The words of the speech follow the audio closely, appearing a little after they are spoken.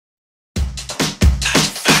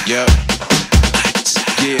Yep.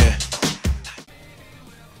 Yeah.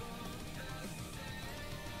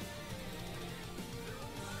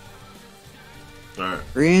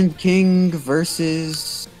 Alright. Grand King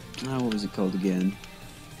versus... Oh, what was it called again?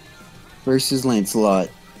 Versus Lancelot.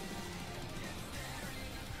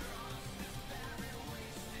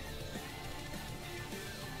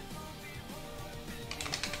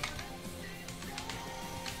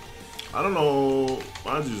 I don't know.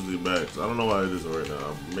 Mine's usually max. I don't know why it isn't right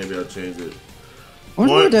now. Maybe I changed it.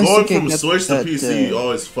 Going from Switch to PC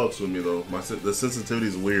always fucks with me though. The sensitivity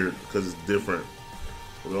is weird because it's different.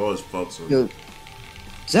 It always fucks with me.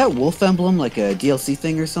 Is that wolf emblem like a DLC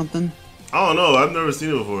thing or something? I don't know. I've never seen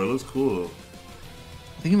it before. It looks cool.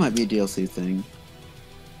 I think it might be a DLC thing.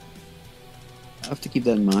 I'll have to keep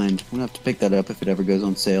that in mind. I'm gonna have to pick that up if it ever goes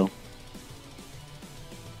on sale.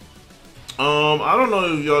 I don't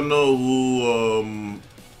know if y'all know who,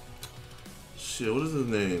 shit, what is his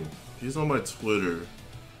name? He's on my Twitter.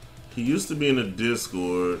 He used to be in the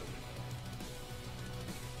Discord.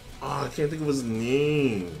 Oh, I can't think of his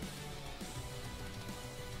name.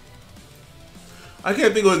 I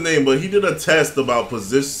can't think of his name, but he did a test about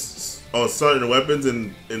positions on certain weapons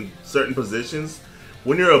in certain positions.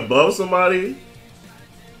 When you're above somebody,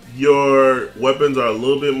 your weapons are a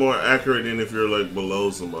little bit more accurate than if you're like below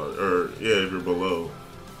somebody, or yeah, if you're below.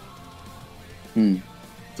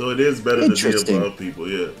 So it is better to be above people,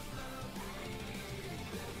 yeah.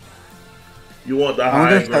 You want the high ground.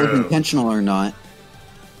 I wonder if that was intentional or not.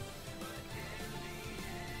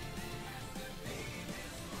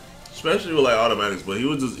 Especially with like automatics, but he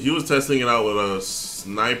was testing it out with a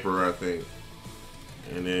sniper, I think,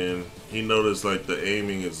 and then he noticed like the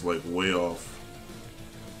aiming is like way off.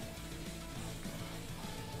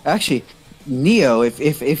 Actually, Neo,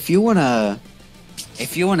 if you wanna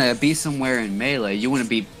be somewhere in melee, you wanna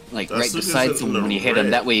be like right beside someone when you hit them.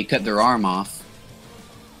 That way you cut their arm off.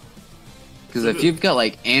 Because if you've got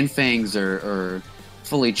like Anfangs or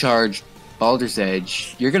fully charged Baldur's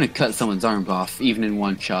Edge, you're gonna cut someone's arm off even in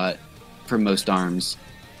one shot for most arms.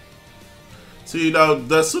 See, now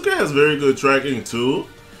Daisuke has very good tracking too,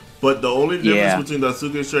 but the only difference between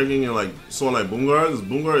Daisuke's tracking and like someone like Boomgar is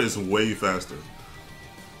Boomgar is way faster.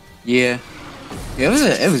 Yeah, it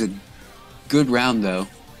was a good round though.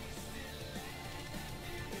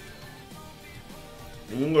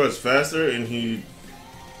 Boomgar is faster, and he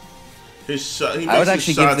makes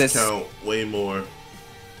his shots count way more.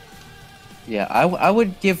 Yeah, I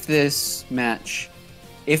would give this match,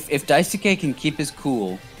 if Daisuke can keep his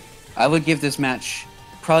cool, I would give this match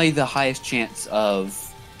probably the highest chance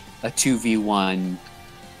of a 2v1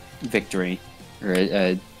 victory, or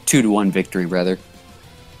a 2-to-1 victory rather.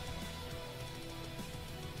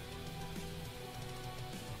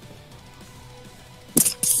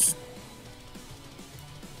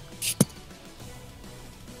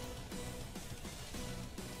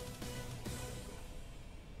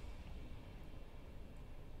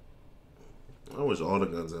 I wish all the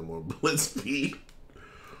guns had more bullet speed.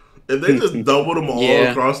 If they just doubled them all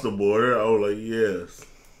across the border, I was like, yes.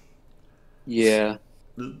 Yeah.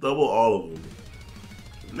 Just double all of them.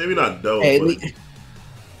 Maybe not double, but...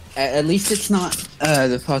 At least it's not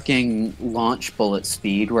the fucking launch bullet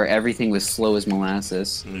speed where everything was slow as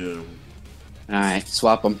molasses. Yeah. Alright,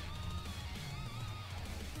 swap them.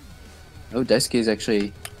 Oh, Daisuke is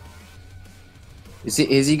actually...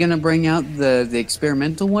 Is he gonna bring out the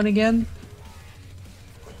experimental one again?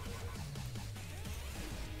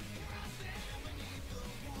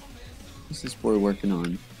 What's this boy working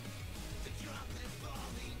on?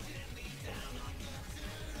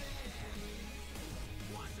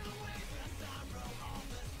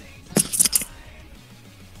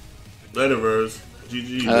 Later, Verse.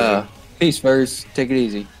 GG. Peace, Verse. Take it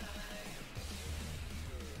easy.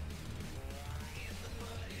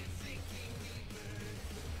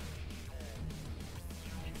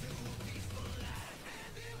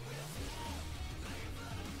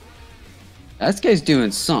 That guy's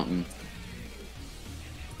doing something.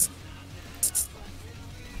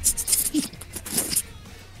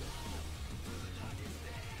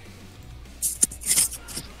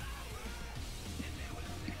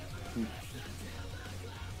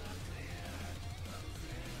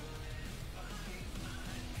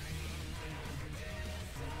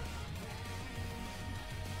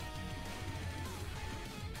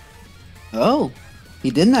 Oh, he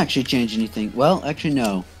didn't actually change anything. Well, actually,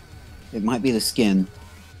 no. It might be the skin.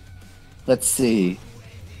 Let's see.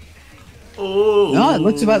 Oh. No, it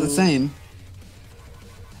looks about the same.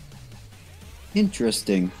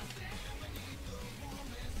 Interesting.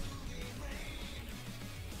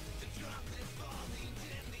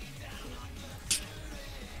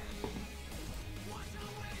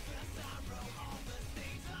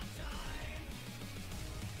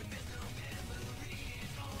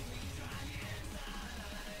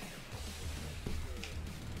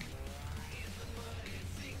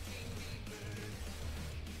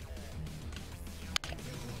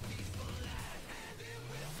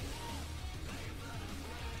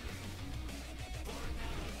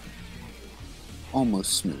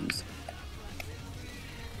 almost smooth.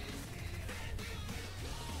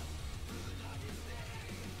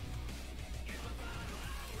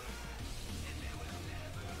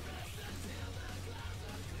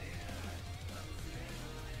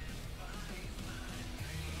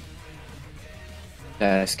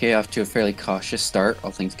 Daisuke off to a fairly cautious start,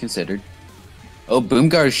 all things considered. Oh,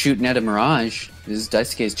 Boomgar is shooting at a Mirage. This is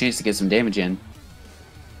Daisuke's chance to get some damage in.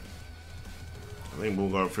 I think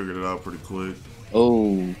Boomgar figured it out pretty quick.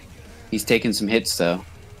 Oh, he's taking some hits though.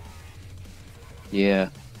 Yeah.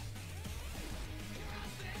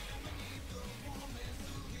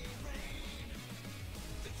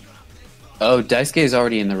 Oh, Daisuke is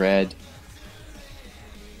already in the red.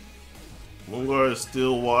 Boomgar is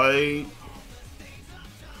still white.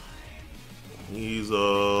 He's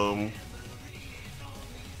to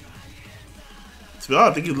be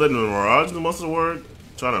honest, I think he's letting the Mirage do most of the work.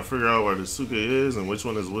 Trying to figure out where Daisuke is and which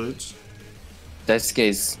one is which.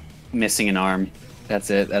 Daisuke's missing an arm.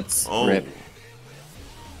 That's it. That's rip.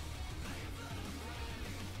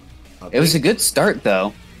 It was a good start though.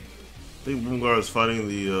 I think Boomgar is fighting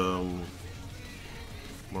the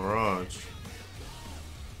Mirage.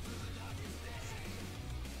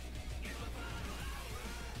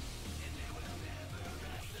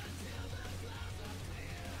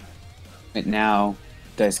 But now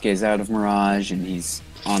Daisuke is out of Mirage and he's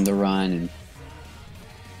on the run, and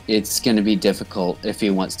it's going to be difficult if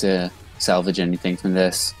he wants to salvage anything from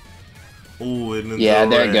this. Ooh, yeah,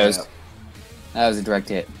 there it goes. That was a direct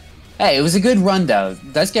hit. Hey, it was a good run though.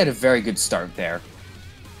 Daisuke had a very good start there.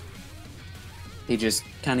 He just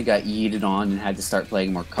kind of got yeeted on and had to start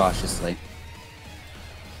playing more cautiously.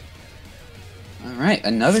 Alright,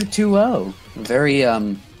 another 2-0. A very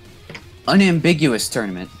unambiguous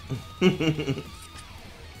tournament.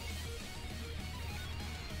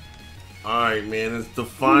 Alright, man, it's the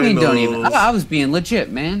finals. Don't even. I was being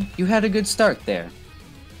legit, man. You had a good start there.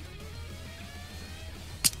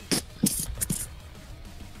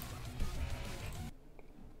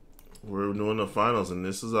 We're doing the finals, and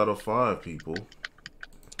this is out of 5 people.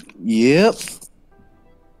 Yep.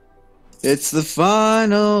 It's the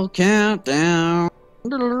final countdown.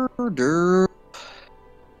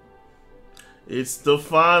 It's the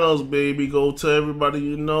finals, baby. Go tell everybody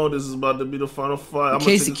you know this is about to be the final fight. In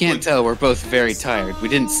case you can't tell, we're both very tired. We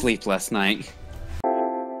didn't sleep last night.